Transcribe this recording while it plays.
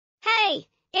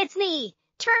It's me,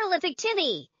 Turtleific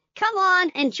Timmy. Come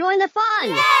on and join the fun.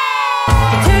 Yay!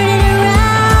 Turn it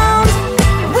around,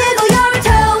 wiggle your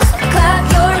toes,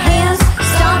 clap your hands,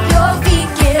 stomp your feet,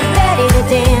 get ready to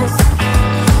dance,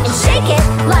 and shake it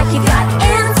like you got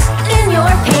ants in your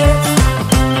pants.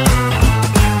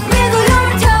 Wiggle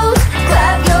your toes,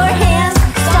 clap your hands,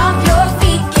 stomp your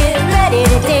feet, get ready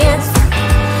to dance,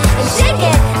 and shake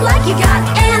it like you got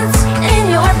ants in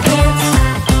your pants.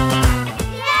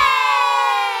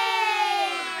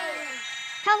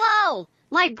 Hello,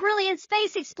 my brilliant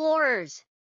space explorers.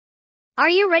 Are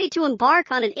you ready to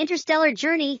embark on an interstellar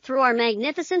journey through our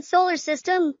magnificent solar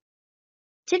system?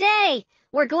 Today,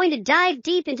 we're going to dive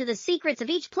deep into the secrets of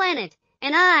each planet,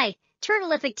 and I,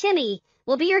 Turtleific Timmy,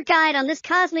 will be your guide on this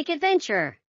cosmic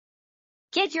adventure.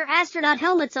 Get your astronaut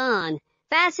helmets on,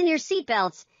 fasten your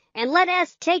seatbelts, and let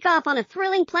us take off on a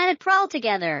thrilling planet prowl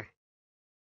together.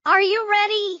 Are you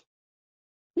ready?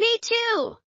 Me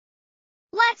too!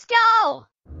 Let's go!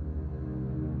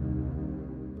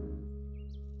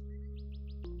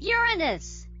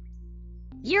 Uranus.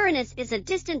 Uranus is a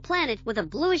distant planet with a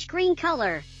bluish-green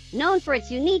color, known for its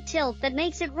unique tilt that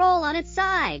makes it roll on its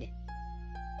side.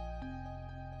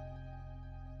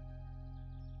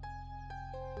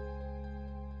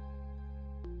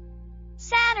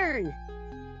 Saturn.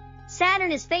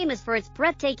 Saturn is famous for its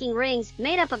breathtaking rings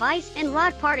made up of ice and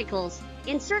rock particles,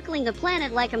 encircling the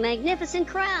planet like a magnificent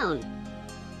crown.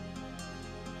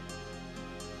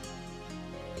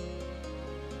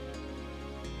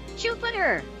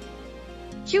 Jupiter.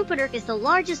 Jupiter is the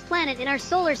largest planet in our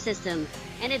solar system,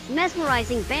 and its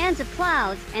mesmerizing bands of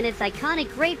clouds and its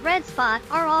iconic Great Red Spot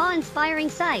are awe-inspiring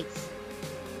sights.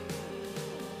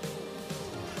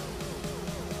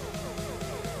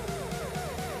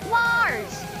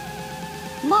 Mars.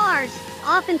 Mars,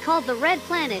 often called the Red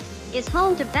Planet, is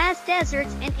home to vast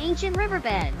deserts and ancient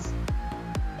riverbeds.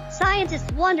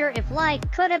 Scientists wonder if life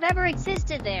could have ever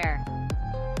existed there.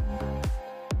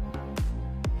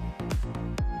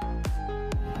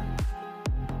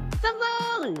 The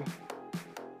Moon.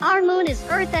 Our moon is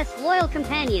Earth's loyal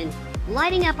companion,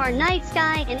 lighting up our night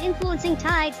sky and influencing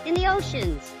tides in the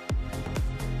oceans.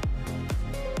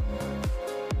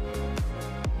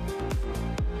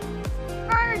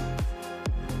 Earth.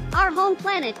 Our home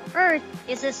planet, Earth,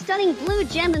 is a stunning blue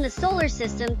gem in the solar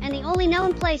system and the only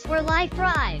known place where life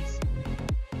thrives.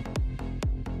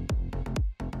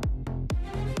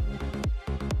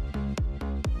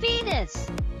 Venus.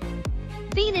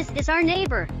 Venus is our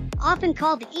neighbor, often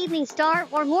called the evening star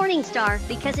or morning star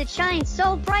because it shines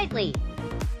so brightly.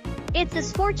 It's a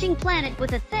scorching planet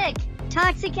with a thick,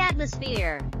 toxic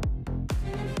atmosphere.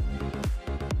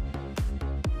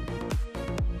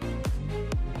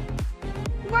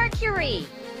 Mercury.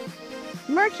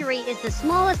 Mercury is the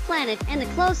smallest planet and the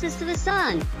closest to the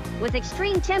sun, with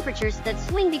extreme temperatures that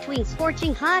swing between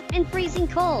scorching hot and freezing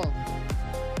cold.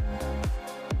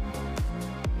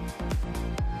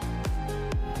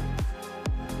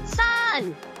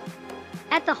 Sun.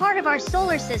 At the heart of our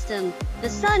solar system, the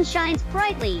sun shines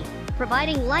brightly,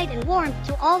 providing light and warmth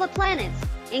to all the planets,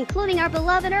 including our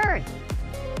beloved Earth.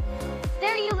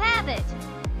 There you have it!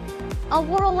 A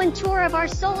whirlwind tour of our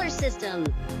solar system.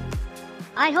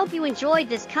 I hope you enjoyed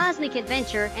this cosmic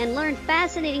adventure and learned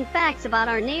fascinating facts about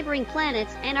our neighboring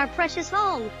planets and our precious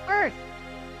home, Earth.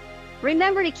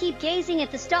 Remember to keep gazing at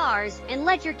the stars and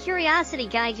let your curiosity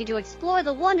guide you to explore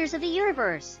the wonders of the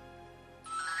universe.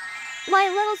 My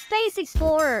little space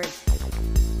explorers,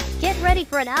 get ready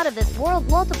for an out-of-this-world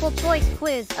multiple-choice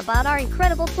quiz about our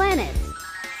incredible planets.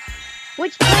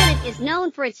 Which planet is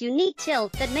known for its unique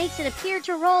tilt that makes it appear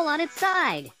to roll on its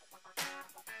side?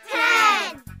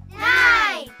 10,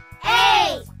 9,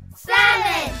 8,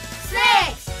 7,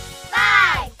 6,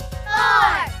 5,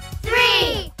 4,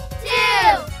 3, 2,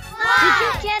 1. Did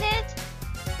you get it?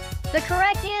 The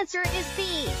correct answer is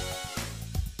B,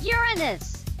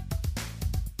 Uranus.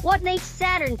 What makes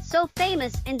Saturn so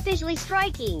famous and visually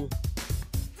striking?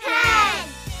 10,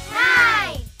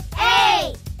 9,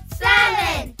 8,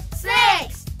 7,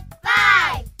 6,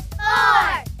 5,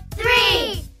 4,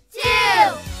 3, 2,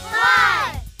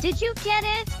 1. Did you get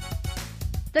it?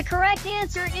 The correct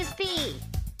answer is B.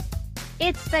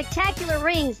 It's spectacular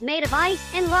rings made of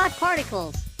ice and rock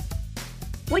particles.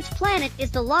 Which planet is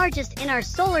the largest in our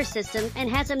solar system and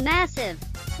has a massive,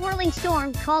 swirling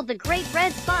storm called the Great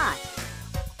Red Spot?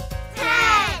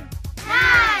 10,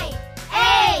 9,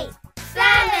 8,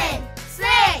 7,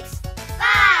 6,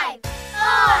 5,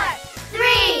 4,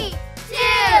 3, 2,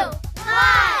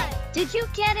 1. Did you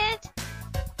get it?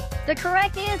 The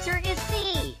correct answer is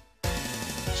C,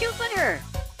 Jupiter.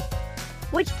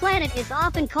 Which planet is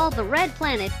often called the Red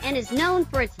Planet and is known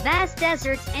for its vast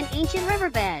deserts and ancient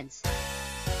riverbeds?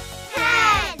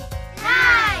 10, 9,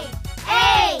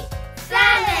 8,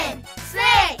 7,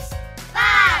 6,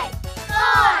 5,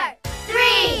 4,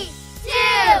 3, 2,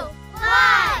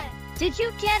 1. Did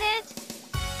you get it?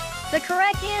 The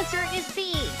correct answer is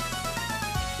B.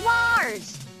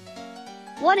 Mars.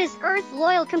 What is Earth's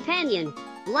loyal companion,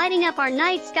 lighting up our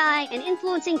night sky and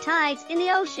influencing tides in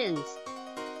the oceans?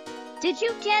 Did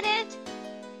you get it?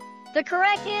 The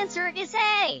correct answer is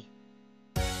A.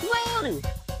 Moon.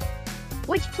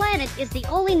 Which planet is the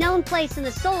only known place in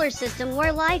the solar system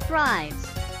where life thrives?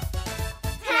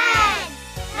 10,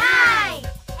 9,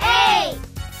 8,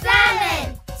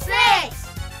 7, 6,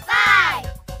 5,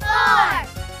 4,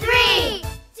 3,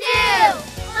 2,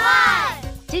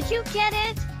 1. Did you get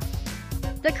it?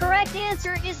 The correct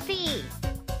answer is B.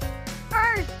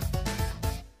 Earth.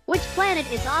 Which planet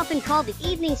is often called the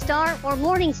evening star or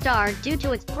morning star due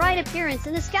to its bright appearance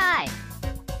in the sky?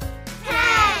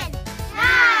 10,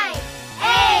 9,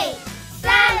 8,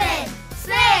 7,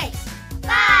 6,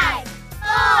 5,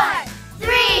 4,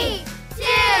 3, 2,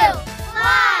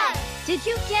 1. Did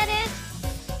you get it?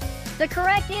 The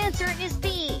correct answer is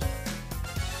B.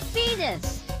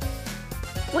 Venus.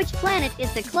 Which planet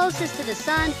is the closest to the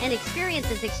sun and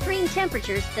experiences extreme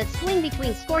temperatures that swing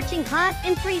between scorching hot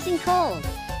and freezing cold?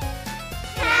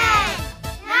 10,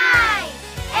 9,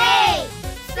 8,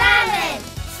 7,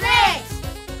 6,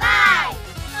 5,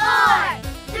 4,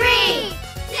 3,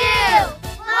 2,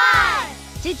 1.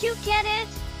 Did you get it?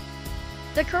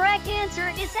 The correct answer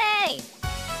is A.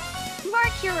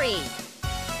 Mercury.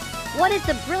 What is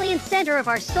the brilliant center of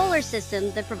our solar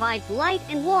system that provides light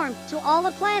and warmth to all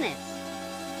the planets?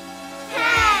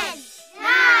 10,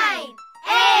 9,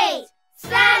 8,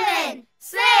 7,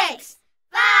 6,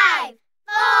 5,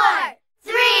 4,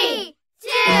 3, 2,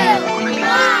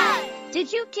 1.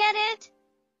 Did you get it?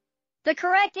 The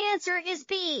correct answer is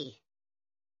B.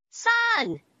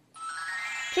 Sun.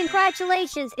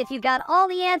 Congratulations if you got all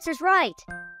the answers right.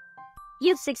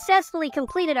 You've successfully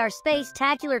completed our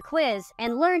Space-tacular quiz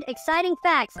and learned exciting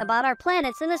facts about our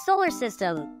planets in the solar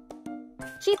system.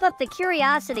 Keep up the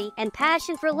curiosity and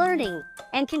passion for learning,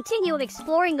 and continue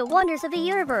exploring the wonders of the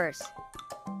universe.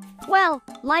 Well,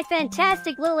 my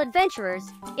fantastic little adventurers,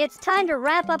 it's time to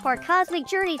wrap up our cosmic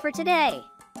journey for today.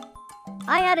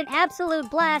 I had an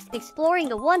absolute blast exploring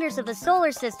the wonders of the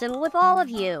solar system with all of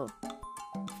you.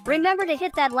 Remember to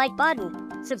hit that like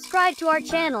button, subscribe to our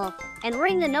channel, and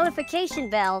ring the notification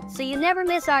bell so you never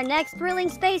miss our next thrilling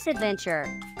space adventure.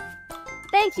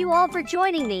 Thank you all for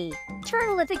joining me,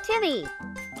 Turtleific Timmy.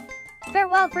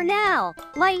 Farewell for now,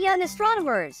 my young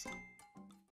astronomers.